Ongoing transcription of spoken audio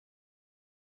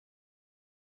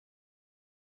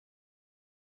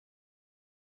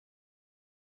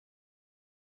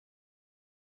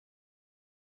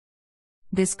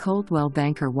This Coldwell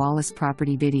Banker Wallace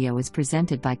property video is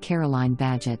presented by Caroline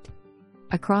Badgett.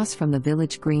 Across from the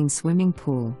village green swimming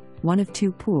pool, one of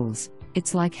two pools,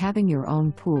 it's like having your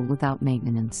own pool without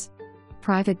maintenance.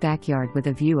 Private backyard with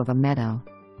a view of a meadow.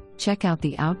 Check out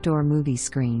the outdoor movie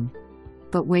screen.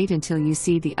 But wait until you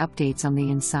see the updates on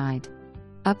the inside.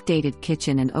 Updated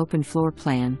kitchen and open floor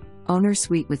plan, owner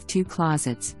suite with 2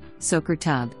 closets, soaker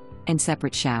tub, and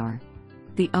separate shower.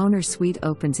 The owner suite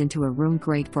opens into a room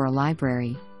great for a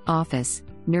library, office,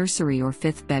 nursery or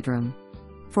 5th bedroom.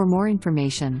 For more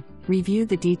information, review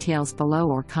the details below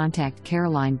or contact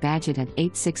Caroline Badgett at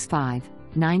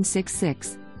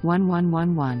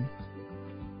 865-966-1111.